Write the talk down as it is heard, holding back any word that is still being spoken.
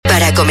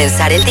Para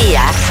comenzar el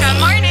día. Good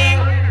morning.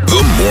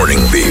 The Morning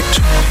Beat.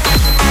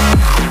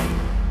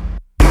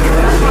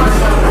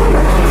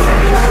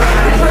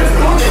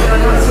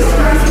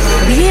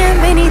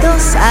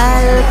 Bienvenidos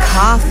al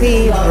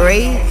Coffee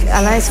Break.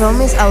 ¿Son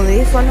mis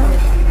audífonos?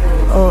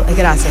 Oh,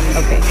 gracias,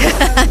 ok.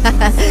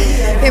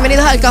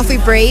 Bienvenidos al Coffee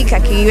Break.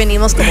 Aquí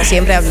venimos, como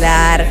siempre, a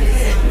hablar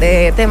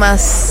de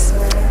temas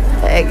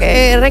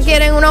que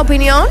requieren una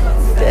opinión.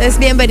 Es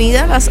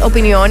bienvenida las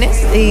opiniones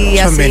y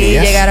así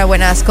llegar a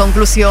buenas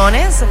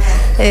conclusiones,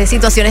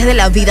 situaciones de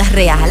la vida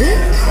real,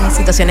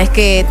 situaciones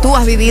que tú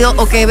has vivido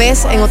o que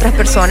ves en otras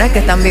personas que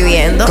están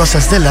viviendo.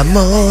 Cosas del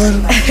amor,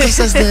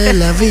 cosas de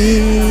la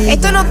vida.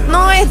 Esto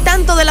no es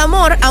tanto del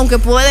amor, aunque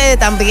puede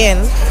también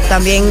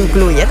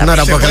incluye. No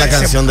era porque la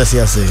canción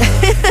decía así.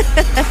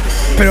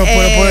 Pero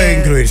puede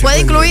incluirse. Puede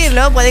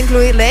incluirlo.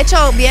 De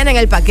hecho, viene en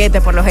el paquete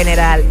por lo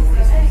general.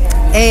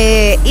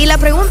 Y la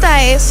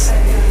pregunta es: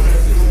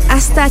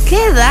 ¿hasta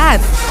qué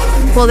edad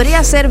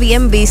podría ser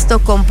bien visto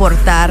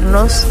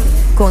comportarnos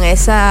con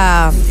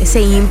ese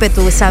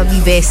ímpetu, esa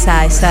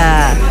viveza,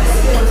 esa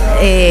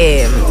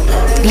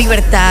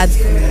libertad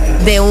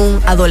de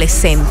un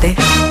adolescente?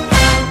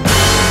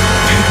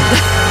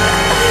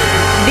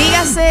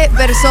 Dígase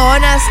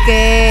personas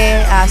que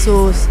a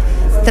sus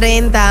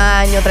 30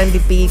 años, 30 y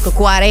pico,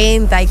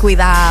 40 y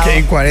cuidado.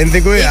 ¿Qué? 40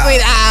 y cuidado.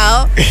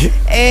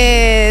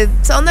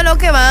 Son de los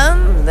que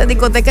van de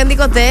discoteca en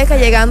discoteca,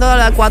 llegando a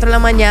las 4 de la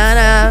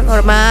mañana,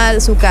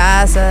 normal, su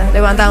casa,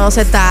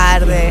 levantándose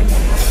tarde,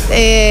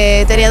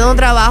 teniendo un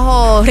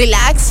trabajo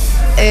relax,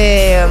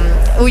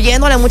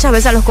 huyéndole muchas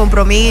veces a los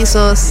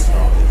compromisos.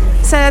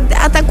 O sea,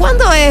 ¿hasta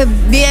cuándo es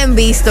bien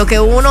visto que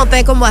uno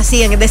esté como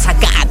así en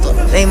desacato?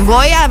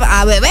 Voy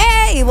a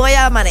beber y voy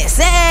a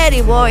amanecer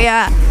y voy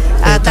a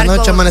esta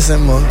noche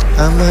amanecemos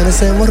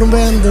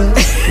rumbeando.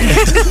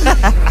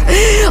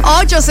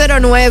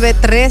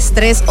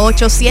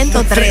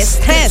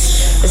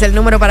 809-338-1033 es el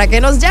número para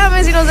que nos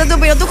llamen si nos den tu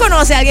opinión. ¿Tú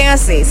conoces a alguien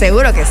así?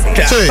 Seguro que sí.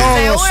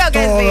 Seguro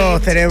que todos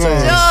sí. tenemos.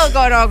 Yo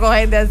conozco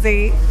gente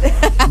así.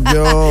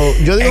 Yo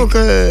digo que...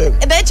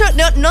 De hecho,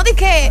 no di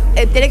que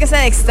tiene que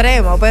ser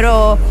extremo,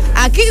 pero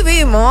aquí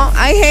vimos,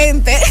 hay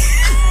gente...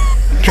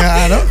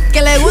 Claro.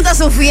 Que le gusta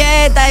su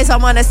fiesta y su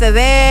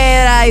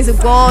amanecedera y su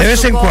coche. De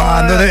vez en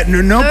cuando,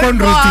 no con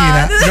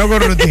rutina,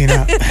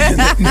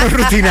 no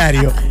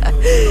rutinario.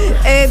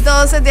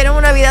 Entonces tienen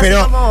una vida pero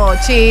así como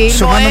chill,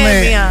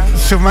 sumándome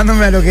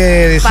a lo que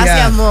decía paz y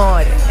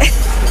amor.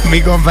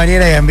 Mi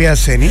compañera y amiga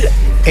Zeny,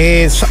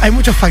 hay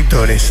muchos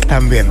factores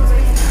también.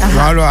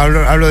 No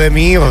hablo de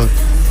mí,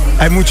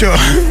 hay mucho...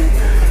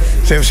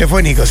 Se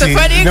fue Nico, sí.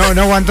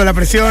 No aguantó la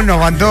presión, no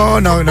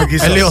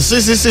quiso. Él dijo,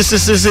 sí. Sí,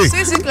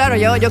 claro,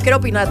 yo quiero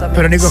opinar también.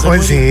 Pero Nico es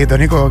jovencito,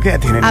 Nico, ¿qué edad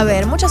tiene? A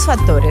ver, muchos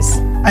factores.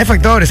 Hay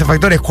factores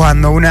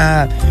cuando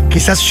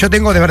quizás yo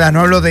tengo, de verdad, no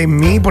hablo de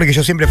mí porque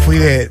yo siempre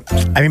fui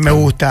a mí me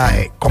gusta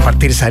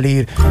compartir,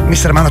 salir.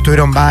 Mis hermanos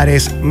tuvieron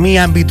bares, mi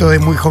ámbito de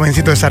muy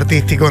jovencito es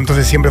artístico,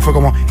 entonces siempre fue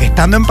como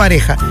estando en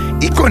pareja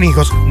y con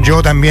hijos,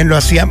 yo también lo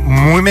hacía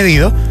muy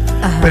medido.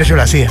 Ajá. Pero yo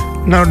lo hacía,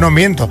 no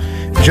miento.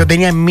 Yo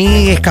tenía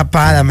mi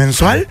escapada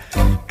mensual,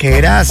 que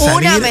era salir.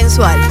 ¿Una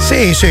mensual?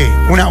 Sí,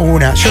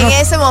 una. Yo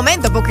ese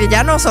momento, porque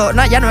ya no es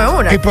una.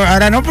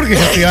 Ahora no, porque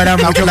yo estoy ahora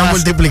mucho la más...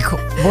 multiplico.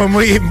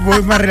 Muy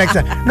más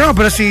relaxada. No,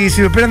 pero si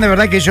supieran de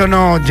verdad que yo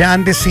no, ya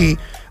antes sí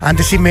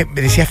me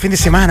decía fin de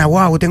semana,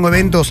 wow, tengo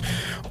eventos,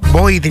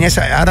 voy y tenía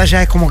ahora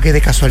ya es como que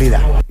de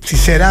casualidad. Si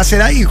será,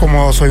 y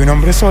como soy un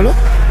hombre solo,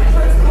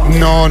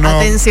 no.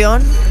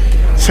 Atención.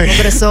 Sí. ¿Un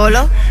hombre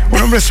solo?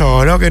 Un hombre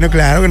solo, que no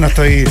tengo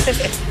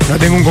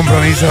un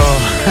compromiso.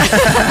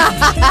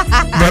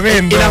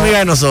 Y la amiga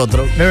de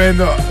nosotros. Le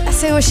vendo. La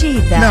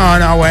cebollita.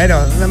 No,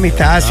 bueno, la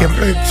amistad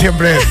siempre.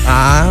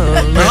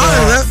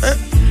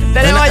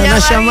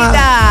 Tenemos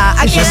llamadita.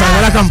 Aquí se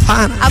salió la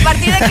campana. ¿A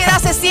partir de qué edad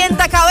se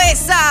sienta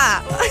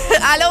cabeza?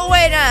 Aló,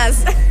 buenas.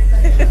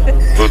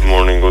 Good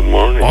morning.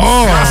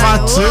 Oh,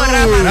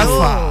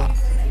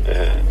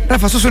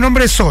 Rafa, ¿sos un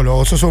hombre solo?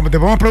 ¿O te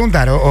podemos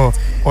preguntar? ¿O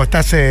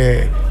estás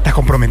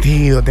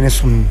comprometido?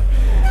 ¿Tenés una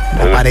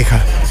pareja?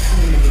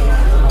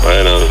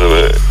 Bueno,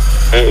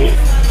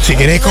 si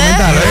querés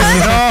comentarlo,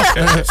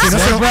 si no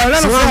se puede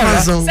hablar, no se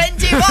habla.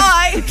 Senchi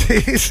Boy.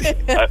 Sí.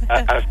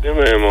 Así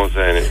mismo,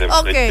 Zeny.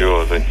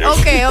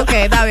 Ok,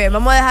 está bien.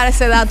 Vamos a dejar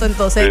ese dato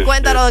entonces. Sí,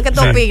 Cuéntanos de qué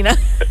tú opinas.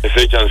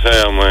 Sí,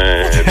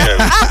 chanceame.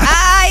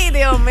 Ay,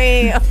 Dios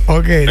mío.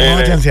 Ok, no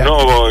vamos a chancear. No,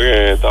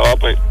 porque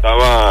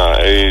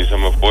estaba y se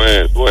me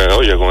fue.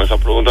 Oye, con esa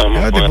pregunta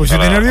 ¿Te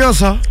pusiste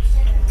nervioso?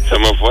 Se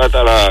me fue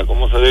hasta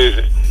 ¿cómo se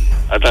dice?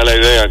 Hasta la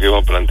idea que iba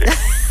a plantear.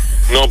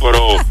 No,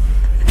 pero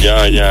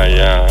ya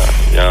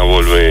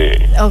volví.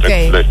 Ok.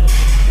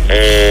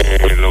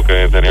 Lo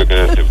que tenía que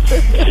decir.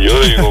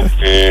 Yo digo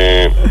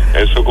que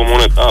eso es como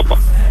una etapa.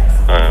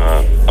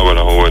 A ver,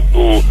 la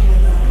juventud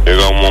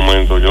llega un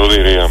momento, yo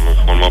diría, mi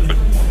forma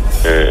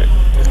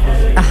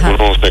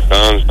uno se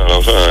cansa,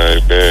 o sea,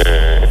 el que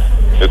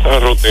esta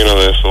rutina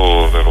de los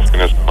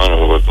fines de semana,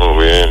 sobre todo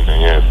viernes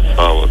y eso,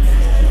 sábado.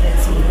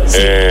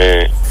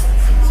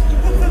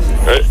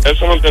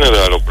 Eso no tiene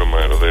edad lo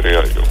primero,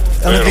 diría yo.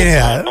 No tiene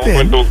edad. Un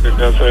momento que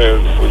te hace,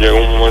 llega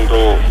un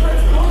momento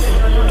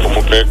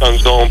como que es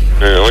cansón,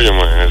 porque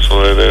óyeme,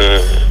 eso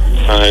de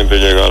esa gente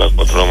llega a las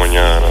 4 de la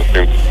mañana,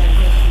 5.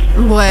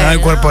 Bueno. No, el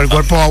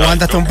cuerpo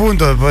aguanta hasta un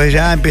punto, después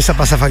ya empieza a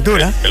pasar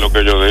factura. Es lo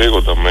que yo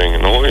digo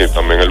también, ¿no? Y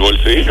también el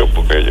bolsillo,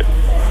 porque ella,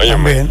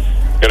 También.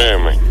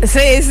 créeme.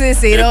 Sí.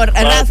 No,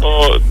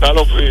 Todos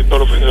los fines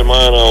de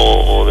semana,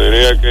 o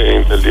diría que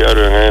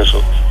interdiario en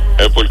eso,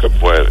 es porque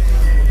puede.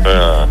 O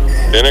sea,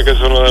 tiene que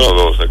ser uno de los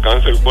dos, se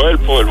cansa el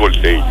cuerpo o el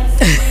bolsillo.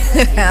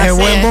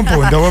 Buen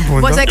punto.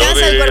 Pues se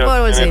cansa el cuerpo o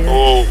el bolsillo.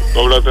 Tú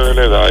hablaste de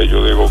la edad y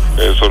yo digo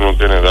que eso no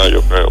tiene edad,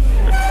 yo creo.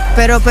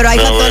 Pero hay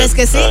factores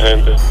que sí,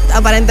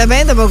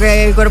 aparentemente,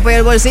 porque el cuerpo y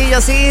el bolsillo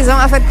sí son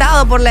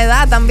afectados por la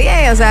edad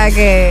también, o sea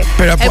que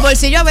el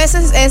bolsillo a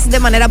veces es de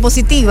manera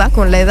positiva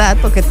con la edad,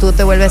 porque tú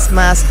te vuelves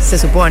más, se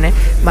supone,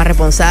 más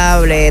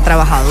responsable,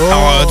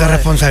 trabajador. Otras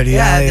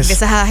responsabilidades. Ya,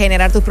 empiezas a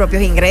generar tus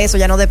propios ingresos,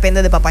 ya no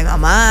dependes de papá y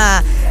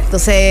mamá,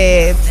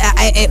 entonces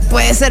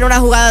puede ser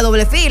una jugada de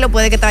doble filo,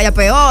 puede que te vaya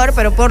peor,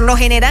 pero por lo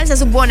general se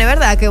supone,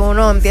 ¿verdad?, que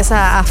uno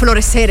empieza a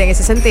florecer en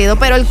ese sentido,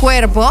 pero el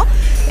cuerpo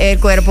te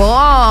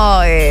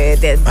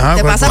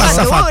pasa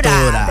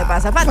factura. Te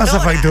pasa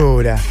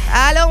factura.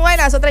 Aló,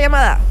 buenas, otra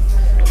llamada.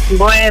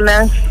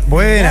 Buenas.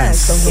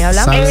 ¿Con quién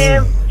hablamos?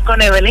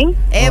 Con Evelyn.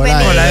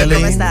 Hola, Evelyn.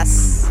 ¿Cómo estás?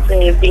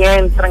 Sí,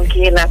 bien,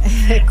 tranquila.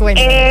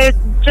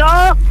 Yo,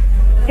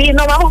 si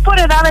nos vamos por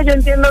edades, yo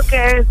entiendo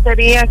que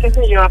sería, qué sé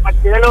yo, a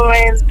partir de los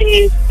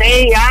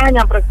 26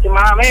 años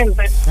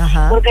aproximadamente.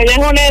 Ajá. Porque ya es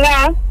una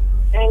edad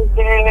en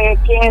que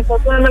quien está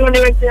estudiando en la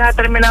universidad ha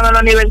terminado la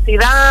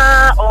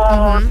universidad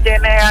o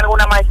tiene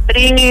alguna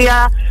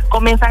maestría,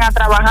 comienzan a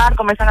trabajar,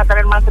 comienzan a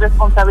tener más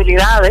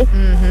responsabilidades,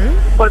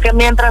 porque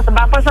mientras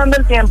va pasando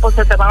el tiempo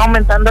se te van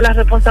aumentando las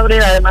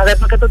responsabilidades, más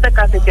después que tú te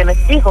casas y tienes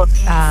hijos.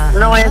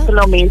 No es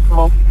lo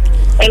mismo,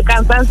 el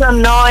cansancio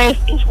no es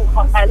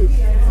igual.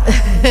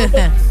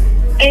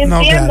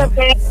 Entiendo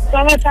que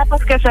son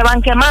etapas que se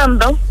van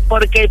quemando,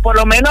 porque por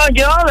lo menos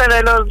yo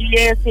desde los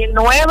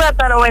 19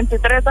 hasta los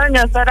 23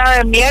 años era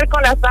de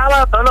miércoles a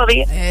sábado todos los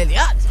días.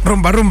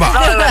 Rumba.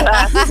 No, de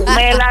verdad.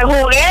 Me la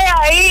jugué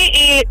ahí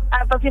y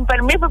hasta sin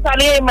permiso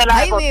salí y me la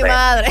acosté. Ay, mi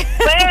madre.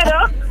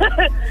 Pero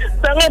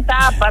son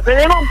etapas. Te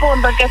llega un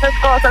punto en que esas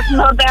cosas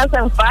no te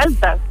hacen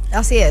falta.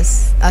 Así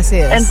es.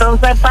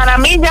 Entonces, para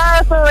mí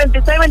ya esos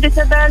 26,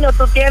 27 años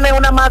tú tienes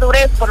una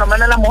madurez, por lo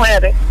menos las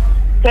mujeres,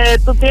 que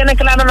tú tienes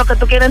claro lo que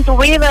tú quieres en tu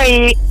vida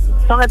y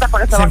son estas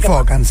por eso se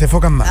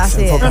enfocan más.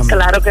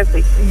 Claro que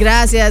sí.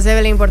 Gracias,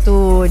 Evelyn, por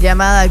tu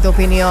llamada y tu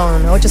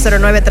opinión.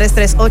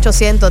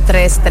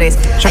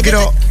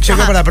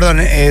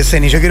 809-338-1033.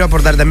 Zeny, yo quiero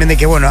aportar también de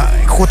que, bueno,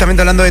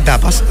 justamente hablando de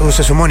etapas,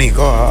 uso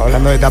Mónico,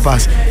 hablando de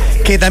etapas,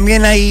 que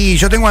también hay,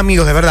 yo tengo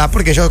amigos de verdad,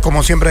 porque yo,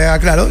 como siempre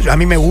aclaro, a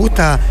mí me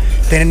gusta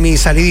tener mi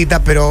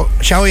salidita, pero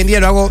ya hoy en día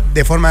lo hago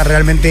de forma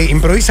realmente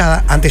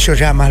improvisada. Antes yo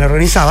ya más lo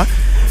organizaba.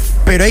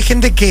 Pero hay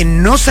gente que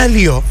no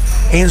salió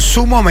en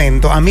su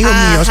momento, amigos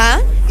míos,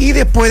 y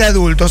después de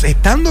adultos,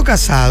 estando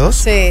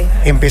casados,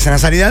 empiezan a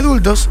salir de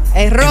adultos.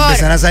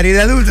 Empiezan a salir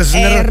de adultos. Es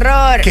un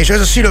error. Que yo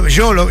eso sí,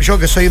 yo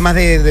que soy más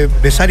de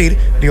salir,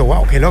 digo,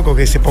 wow, qué loco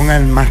que se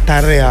pongan más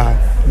tarde a...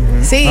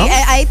 Sí, ¿no?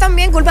 Ahí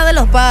también culpa de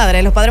los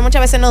padres. Los padres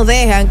muchas veces nos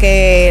dejan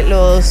que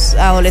los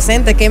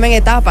adolescentes quemen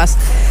etapas,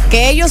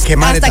 que ellos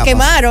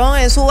quemaron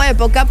en su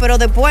época, pero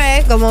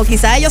después, como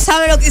quizás ellos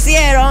saben lo que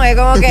hicieron, es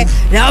como que,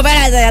 no,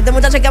 espérate, ya este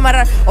muchacho hay que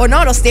amarrar. O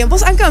no, los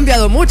tiempos han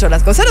cambiado mucho,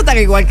 las cosas no están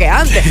igual que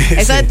antes.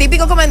 Eso es el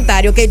típico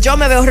comentario que yo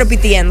me veo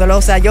repitiéndolo.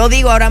 O sea, yo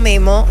digo ahora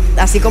mismo,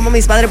 así como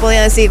mis padres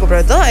podían decir,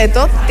 pero todo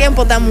estos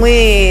tiempos están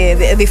muy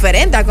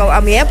diferentes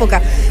a mi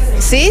época.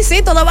 Sí,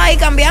 todo va a ir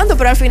cambiando,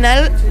 pero al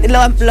final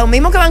lo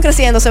mismo que van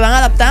creciendo se van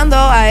adaptando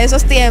a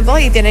esos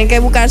tiempos y tienen que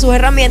buscar sus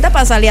herramientas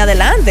para salir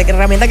adelante, que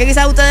herramientas que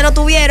quizás ustedes no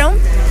tuvieron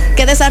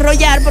que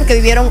desarrollar porque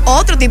vivieron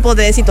otro tipo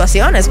de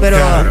situaciones, pero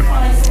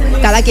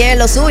cada quien es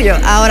lo suyo.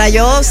 Ahora,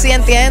 yo sí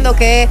entiendo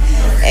que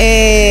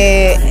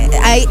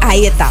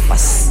hay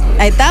etapas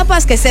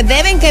que se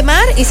deben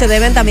quemar y se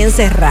deben también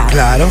cerrar.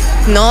 Claro.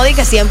 No di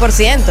que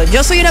 100%.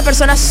 Yo soy una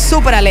persona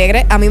súper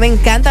alegre, a mí me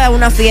encanta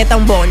una fiesta,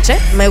 un bonche,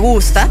 me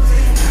gusta.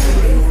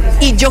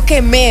 Y yo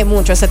quemé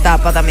mucho esa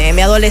etapa también. En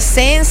mi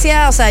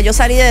adolescencia, o sea, yo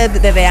salí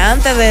desde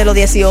antes de los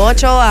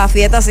 18 a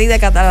fiestas así de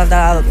hasta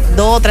las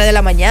 2 o 3 de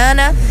la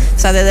mañana. O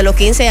sea, desde los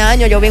 15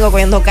 años yo vengo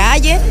cogiendo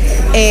calle.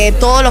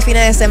 Todos los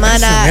fines de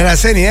semana. Era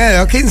Zeny, de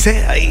los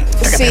 15. Ahí.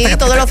 Sí,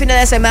 todos los fines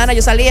de semana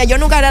yo salía. Yo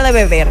nunca era de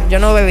beber, yo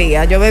no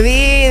bebía. Yo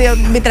bebí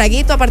mi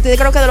traguito a partir de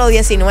creo que de los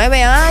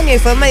 19 años y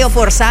fue medio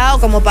forzado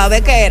como para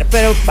ver qué era.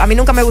 Pero a mí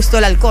nunca me gustó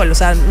el alcohol. O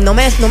sea, no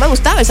me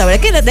gustaba el saber.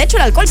 Es que de hecho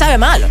el alcohol sabe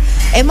malo.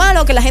 Es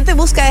malo, que la gente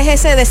busca es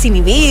ese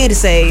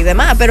desinhibirse y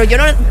demás, pero yo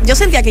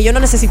sentía que yo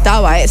no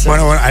necesitaba eso.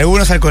 Bueno,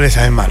 algunos alcoholes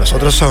saben malos,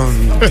 otros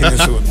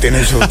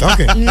tienen su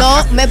toque.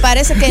 No, me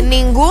parece que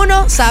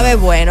ninguno sabe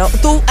bueno.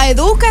 Tú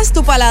educas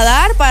tu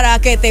paladar para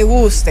que te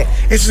guste.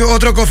 Es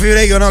otro coffee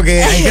break, ¿no?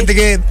 Que hay gente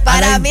que...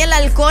 Para mí el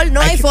alcohol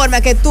no hay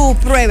forma que tú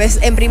pruebes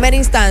en primera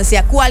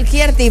instancia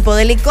cualquier tipo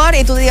de licor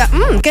y tú digas,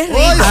 qué rico.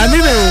 A mí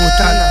me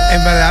gusta,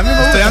 en verdad, a mí me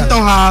gusta. Estoy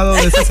antojado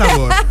de ese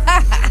sabor.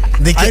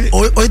 De que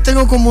hoy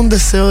tengo como un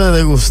deseo de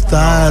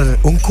degustar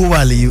un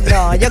Cuba Libre.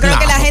 No, yo creo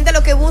que la gente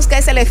lo que busca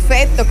es el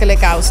efecto que le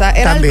causa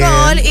el También.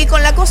 alcohol, y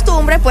con la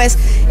costumbre, pues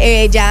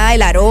ya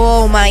el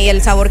aroma y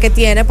el sabor que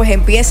tiene, pues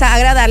empieza a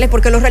agradarle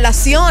porque lo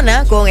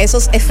relaciona con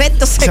esos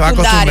efectos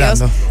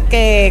secundarios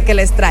que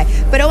les trae.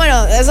 Pero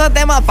bueno, eso es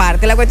tema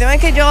aparte. La cuestión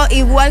es que yo,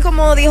 igual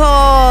como dijo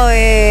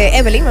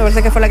Evelyn, me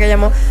parece que fue la que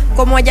llamó,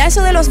 como ya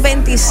eso de los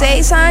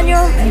 26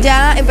 años,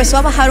 ya empezó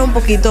a bajar un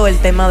poquito el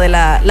tema de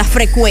la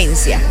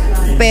frecuencia.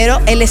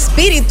 Pero el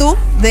espíritu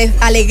de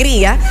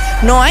alegría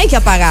no hay que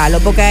apagarlo,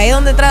 porque ahí es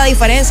donde entra la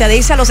diferencia de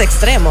irse a los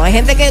extremos. Hay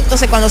gente que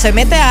entonces cuando se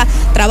mete a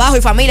trabajo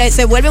y familia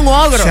se vuelve un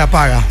ogro. Se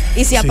apaga.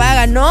 Y se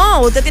apaga.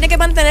 No, usted tiene que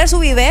mantener su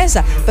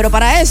viveza, pero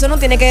para eso no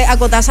tiene que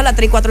acotarse a las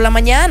 3 y 4 de la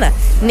mañana,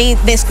 ni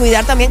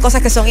descuidar también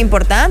cosas que son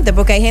importantes,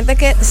 porque hay gente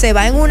que se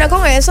va en una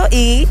con eso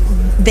y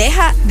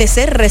deja de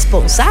ser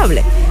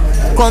responsable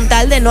con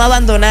tal de no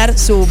abandonar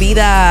su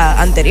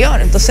vida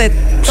anterior. Entonces,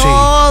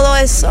 todo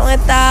eso son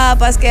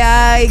etapas que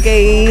hay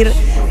que ir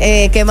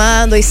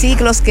quemando y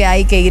ciclos que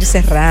hay que ir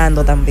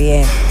cerrando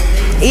también.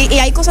 Y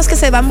hay cosas que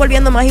se van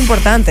volviendo más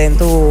importantes en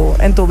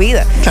tu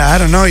vida.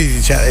 Claro, no,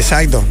 y ya,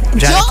 exacto.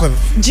 Ya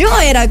yo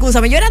era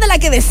de la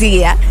que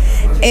decía,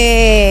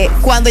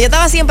 cuando yo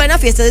estaba siempre en la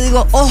fiesta, yo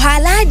digo,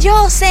 ojalá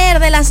yo ser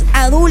de las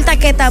adultas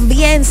que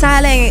también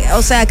salen,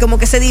 o sea, como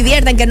que se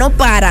divierten, que no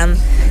paran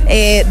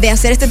de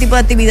hacer este tipo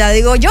de actividad.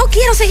 Digo, yo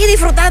quiero seguir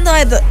disfrutando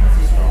de esto.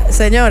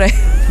 Señores.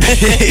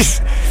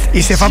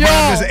 Y se fue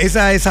apagando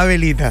esa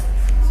velita.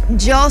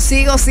 Yo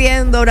sigo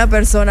siendo una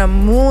persona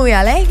muy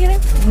alegre,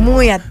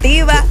 muy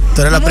activa.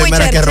 Tú eres la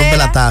primera que rompe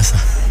la taza.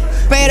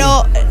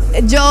 Pero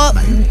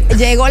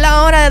llegó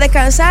la hora de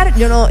descansar.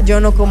 Yo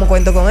no como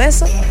cuento con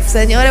eso.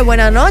 Señores,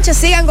 buenas noches.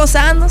 Sigan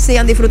gozando,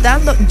 sigan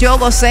disfrutando. Yo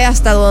gocé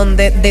hasta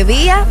donde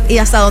debía y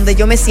hasta donde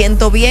yo me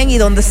siento bien y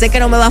donde sé que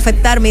no me va a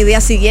afectar mi día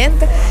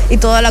siguiente y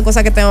todas las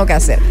cosas que tengo que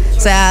hacer.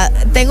 O sea,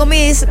 tengo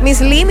mis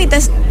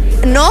límites,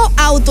 no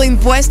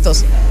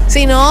autoimpuestos,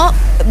 sino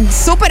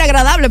súper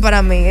agradable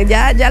para mí.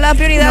 Ya las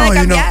prioridades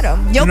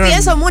cambiaron. Yo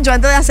pienso mucho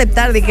antes de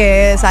aceptar de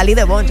que salí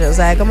de bonche. O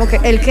sea, como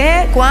que el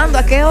qué, cuándo,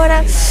 a qué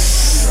hora.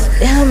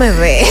 Déjame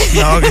ver.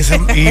 No,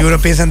 y uno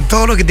piensa en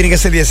todo lo que tiene que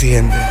hacer el día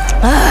siguiente.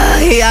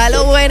 Ay,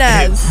 aló,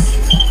 buenas.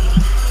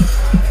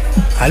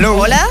 Aló.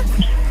 Hola.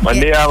 Buen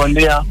día.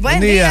 Buen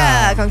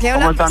día. ¿Con quién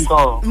hablamos? ¿Cómo están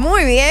todos?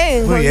 Muy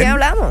bien. ¿Con quién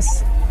hablamos?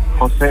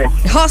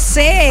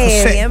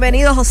 José.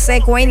 Bienvenido, José,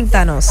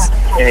 cuéntanos.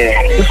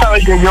 Tú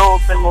sabes que yo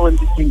tengo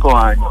 25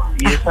 años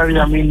y esa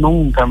vida a mí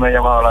nunca me ha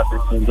llamado la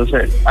atención.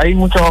 Entonces, hay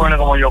muchos jóvenes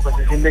como yo que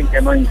se sienten que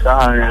no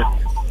encajan.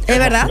 Es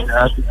verdad.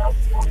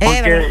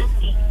 Porque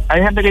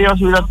hay gente que lleva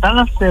su vida tan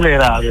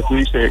acelerada que tú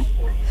dices...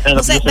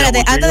 José,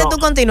 espérate, antes de tú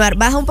continuar,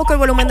 baja un poco el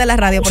volumen de la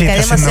radio porque hay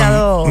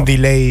demasiado... un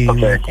delay.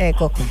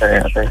 Eco.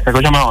 Se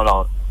escucha mejor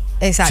ahora.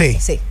 Exacto,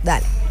 sí,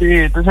 dale. Sí,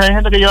 entonces hay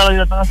gente que lleva la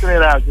vida tan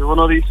acelerada que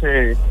uno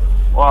dice...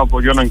 Wow,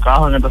 pues yo no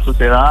encajo en esta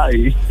sociedad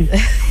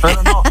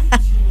pero no,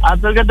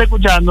 hasta el que esté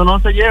escuchando no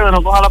se lleve,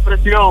 no coja la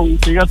presión,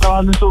 siga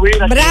trabajando en su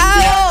vida.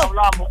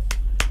 ¡Bravo!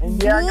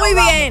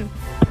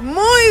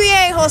 Muy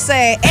bien,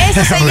 José.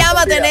 Eso se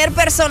llama tener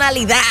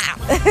personalidad.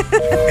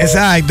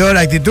 Exacto,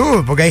 la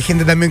actitud, porque hay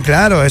gente también,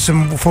 claro, eso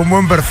fue un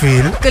buen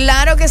perfil.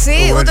 Claro que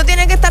sí, bueno. Usted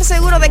tiene que estar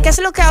seguro de qué es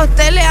lo que a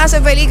usted le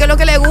hace feliz, qué es lo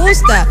que le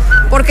gusta,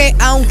 porque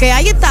aunque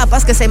hay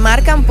etapas que se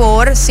marcan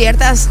por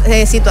ciertas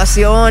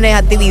situaciones,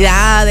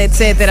 actividades,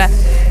 etcétera,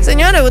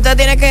 señores, usted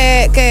tiene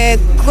que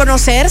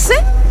conocerse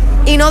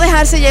y no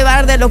dejarse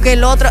llevar de lo que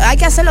el otro. Hay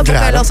que hacerlo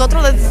porque los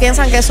otros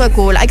piensan que eso es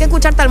cool. Hay que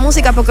escuchar tal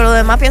música porque los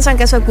demás piensan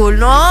que eso es cool.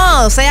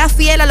 No, sea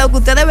fiel a lo que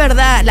usted de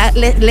verdad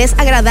le es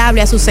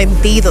agradable a sus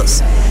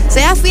sentidos.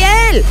 Sea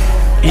fiel.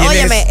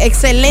 Óyeme,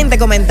 excelente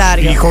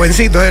comentario. Y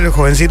jovencito, el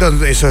jovencito,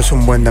 eso es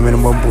también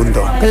un buen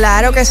punto.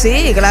 Claro que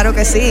sí.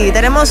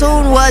 Tenemos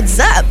un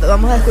WhatsApp,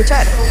 vamos a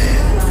escuchar.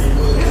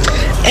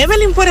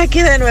 Evelyn por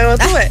aquí de nuevo,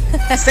 tú ves.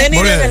 Zeny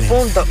en el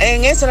punto.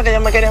 En eso es lo que yo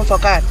me quería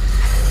enfocar.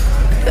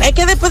 Es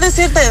que después de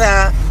cierta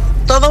edad,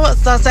 todo,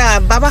 o sea,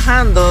 va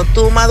bajando,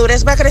 tu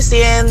madurez va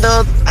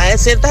creciendo, hay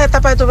ciertas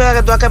etapas de tu vida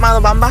que tú has quemado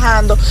van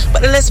bajando,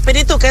 pero el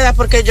espíritu queda,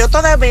 porque yo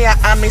todavía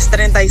a mis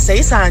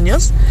 36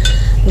 años,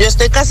 yo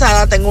estoy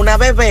casada, tengo una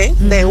bebé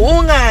de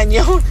 1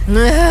 año,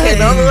 que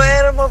no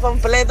duermo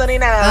completo ni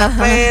nada,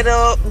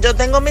 pero yo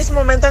tengo mis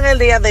momentos en el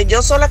día de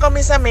yo sola con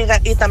mis amigas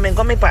y también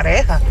con mi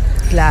pareja.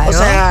 Claro. O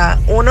sea,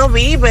 uno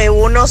vive,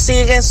 uno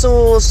sigue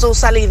su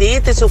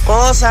salidita y su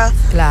cosa.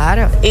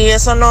 Claro. Y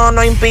eso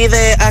no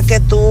impide a que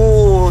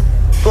tú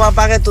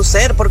apagues tu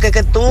ser, porque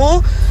que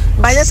tú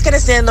vayas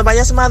creciendo,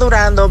 vayas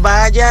madurando,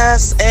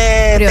 vayas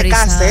te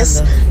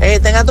cases,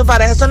 tengas tu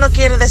pareja, eso no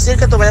quiere decir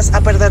que tú vayas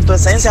a perder tu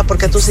esencia,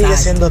 porque tú sigues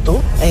siendo tú.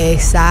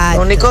 Exacto.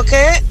 Lo único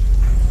que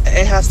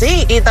es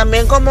así. Y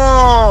también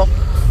como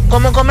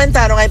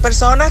comentaron, hay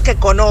personas que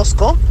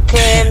conozco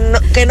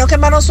que no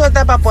quemaron su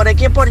etapa por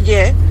X y por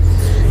Y,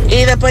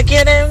 y después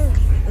quieren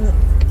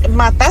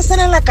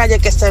matársela en la calle,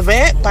 que se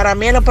ve para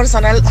mí en lo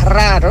personal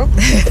raro,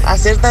 a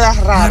cierta edad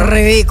raro.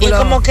 Ridículo. Y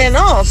como que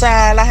no, o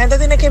sea, la gente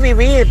tiene que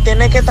vivir,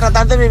 tiene que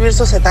tratar de vivir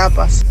sus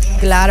etapas.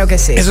 Claro que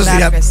sí. Eso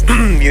claro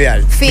sería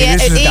ideal.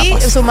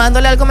 Y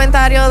sumándole al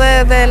comentario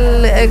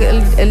del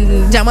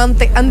el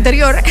llamante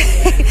anterior,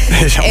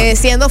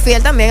 siendo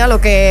fiel también a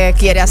lo que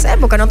quiere hacer,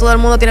 porque no todo el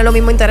mundo tiene los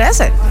mismos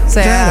intereses. O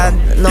sea,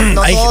 claro.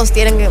 no todos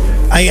tienen que...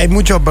 Hay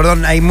muchas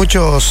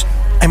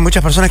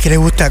personas que les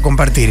gusta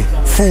compartir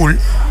full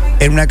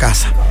en una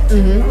casa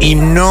y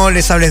no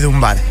les hables de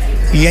un bar.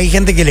 Y hay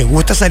gente que les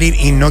gusta salir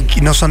y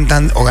no son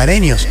tan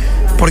hogareños.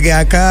 Porque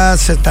acá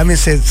también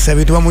se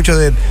habitúa mucho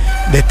de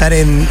estar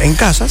en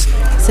casas,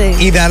 sí,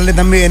 y darle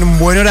también un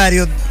buen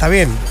horario. Está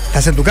bien,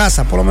 estás en tu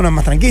casa, por lo menos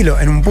más tranquilo,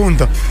 en un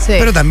punto. Sí.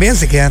 Pero también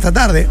se quedan hasta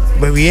tarde,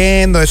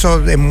 bebiendo,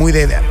 eso es muy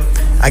de...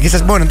 Aquí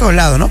en todos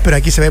lados, ¿no? Pero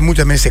aquí se ve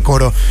mucho también ese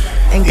coro.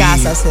 En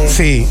casa, sí.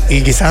 Sí,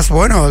 y quizás,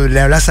 le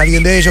hablas a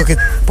alguien de ellos que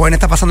pueden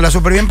estar pasándola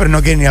súper bien, pero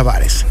no quieren ir a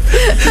bares.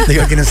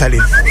 Digo, quieren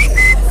salir.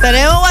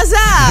 Tenemos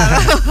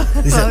WhatsApp.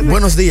 Dice,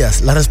 buenos días.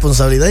 La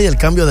responsabilidad y el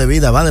cambio de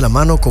vida va de la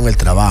mano con el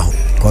trabajo.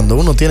 Cuando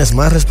uno tiene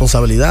más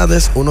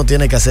responsabilidades, uno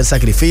tiene que hacer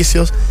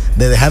sacrificios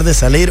de dejar de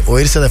salir o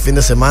irse de fin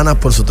de semana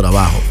por su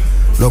trabajo,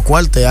 lo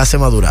cual te hace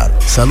madurar.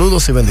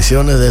 Saludos y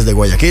bendiciones desde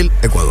Guayaquil,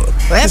 Ecuador.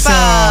 Eso,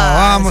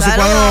 vamos,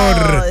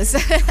 Ecuador.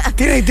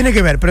 Tiene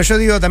que ver, pero yo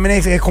digo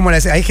también es como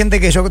hay gente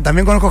que yo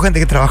también conozco gente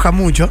que trabaja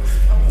mucho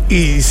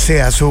y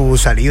sea su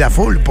salida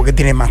full, porque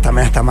tiene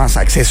también hasta más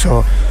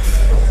acceso.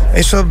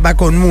 Eso va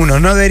con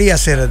uno, no debería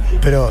ser,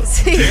 pero...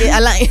 Sí,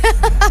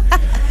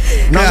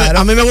 no, claro.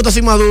 A mí me gusta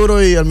ser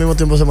maduro y al mismo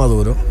tiempo ser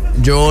maduro.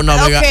 Yo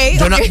navego,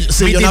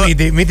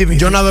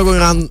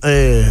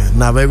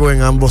 navego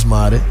en ambos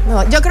mares.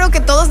 No, yo creo que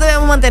todos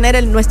debemos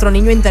mantener nuestro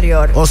niño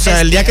interior. O sea,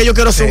 el día que yo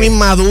quiero ser un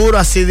inmaduro,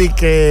 así de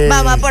que...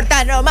 Vamos a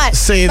portarnos mal.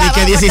 Sí, de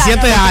que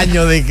 17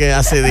 años, de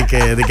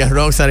que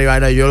rockstar y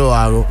vaina, yo lo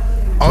hago.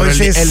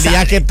 El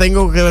día que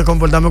tengo que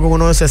comportarme como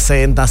uno de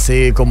 60,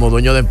 así como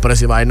dueño de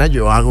empresa y vaina,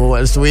 yo hago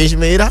el switch,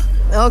 mira.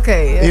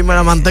 Y me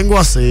la mantengo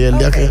así el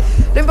día que...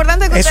 Lo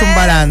importante es que es un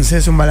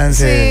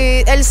balance.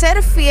 Sí, el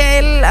ser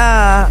fiel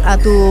a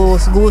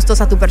tus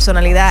gustos, a tu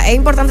personalidad, es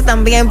importante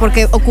también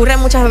porque ocurre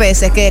muchas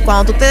veces que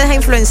cuando tú te dejas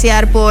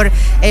influenciar por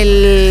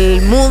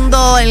el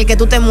mundo en el que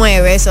tú te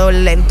mueves o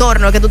el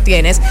entorno que tú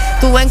tienes,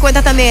 tú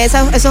encuentras también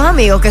esos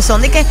amigos que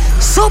son de que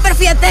súper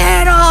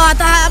fieteros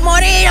hasta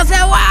morir, o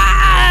sea, ¡guau!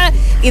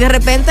 Y de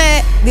repente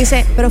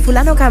dice, pero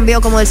fulano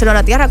cambió como del cielo a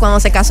la tierra. Cuando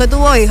se casó y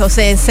tuvo hijos,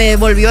 se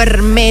volvió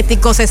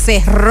hermético, se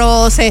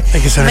cerró,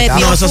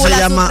 metió eso se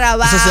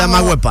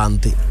llama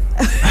huepanti.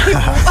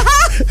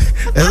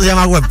 Eso se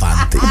llama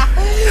huepanti.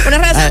 Una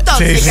relación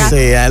tóxica. Sí,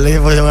 a él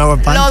le llama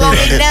huepanti. Lo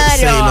dominaron.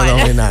 Sí, lo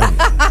dominaron.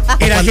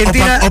 En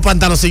Argentina... O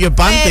pantaloncillo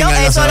panty. Pero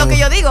eso es lo que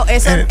yo digo.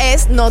 Eso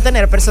es no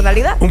tener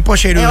personalidad. Un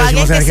pollero.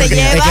 Alguien que se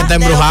lleva es que está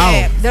embrujado.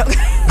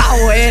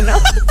 Bueno.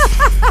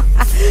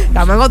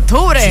 Estamos en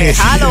octubre,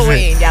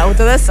 Halloween, ya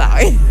ustedes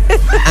saben.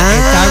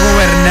 Está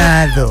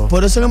gobernado.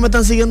 Por eso que me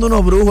están siguiendo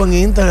unos brujos en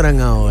Instagram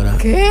ahora.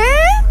 ¿Qué?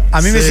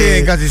 A mí me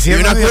siguen casi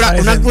siempre.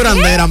 Una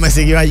curandera me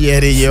siguió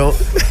ayer y yo...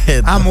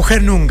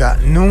 mujer nunca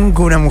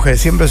una mujer,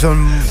 siempre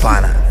son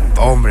panas,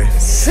 hombres.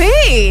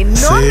 Sí,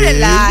 no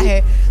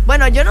relaje.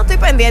 Bueno, yo no estoy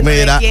pendiente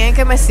de quién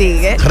que me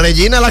sigue.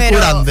 Regina la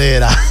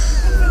curandera.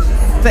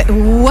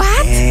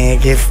 ¿What?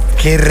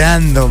 Qué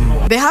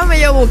random. Déjame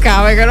yo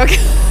buscar, creo que...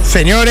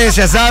 Señores,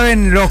 ya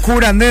saben, los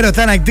curanderos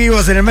están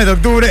activos en el mes de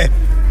octubre.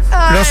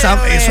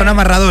 Son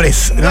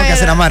amarradores, no hay que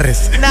hacer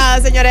amarres.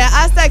 Nada, señores,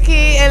 hasta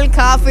aquí el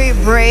coffee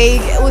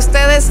break.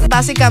 Ustedes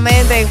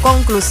básicamente, en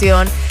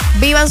conclusión,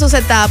 vivan sus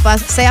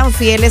etapas, sean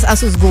fieles a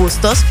sus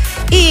gustos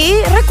y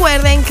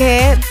recuerden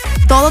que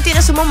todo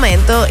tiene su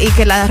momento y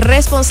que la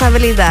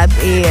responsabilidad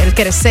y el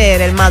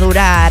crecer, el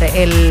madurar,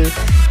 el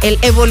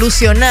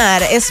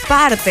evolucionar es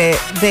parte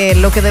de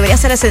lo que debería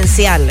ser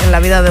esencial en la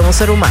vida de un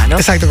ser humano.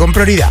 Exacto, con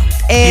prioridad.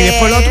 Y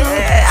después lo otro.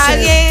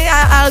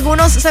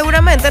 Algunos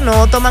seguramente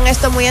no toman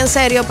esto muy en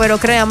serio, pero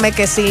créanme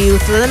que si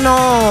ustedes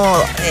no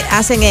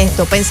hacen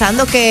esto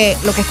pensando que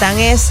lo que están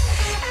es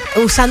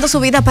usando su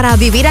vida para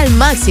vivir al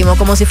máximo,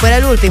 como si fuera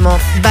el último,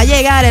 va a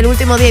llegar el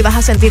último día y vas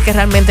a sentir que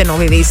realmente no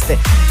viviste,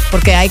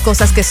 porque hay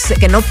cosas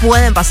que no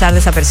pueden pasar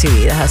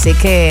desapercibidas. Así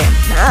que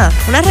nada,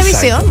 una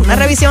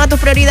revisión a tus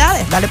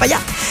prioridades, dale para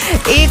allá.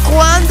 Y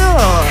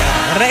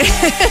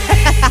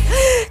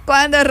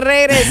cuando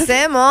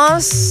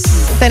regresemos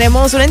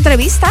tenemos una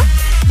entrevista.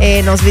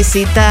 Nos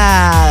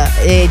visita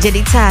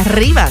Yelitza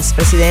Rivas,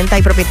 presidenta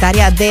y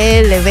propietaria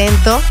del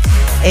evento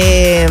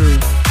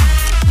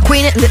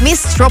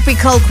Miss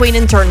Tropical Queen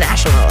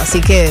International. Así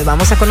que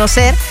vamos a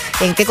conocer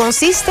en qué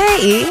consiste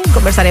y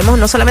conversaremos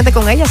no solamente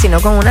con ella,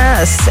 sino con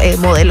unas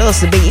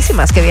modelos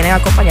bellísimas que vienen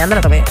acompañándola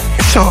también.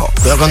 Eso.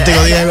 Estoy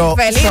contigo, Diego.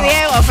 Feliz,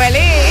 Diego,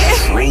 feliz.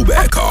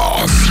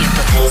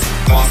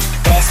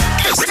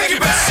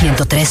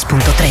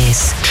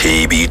 103.3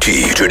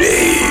 TBT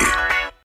Today.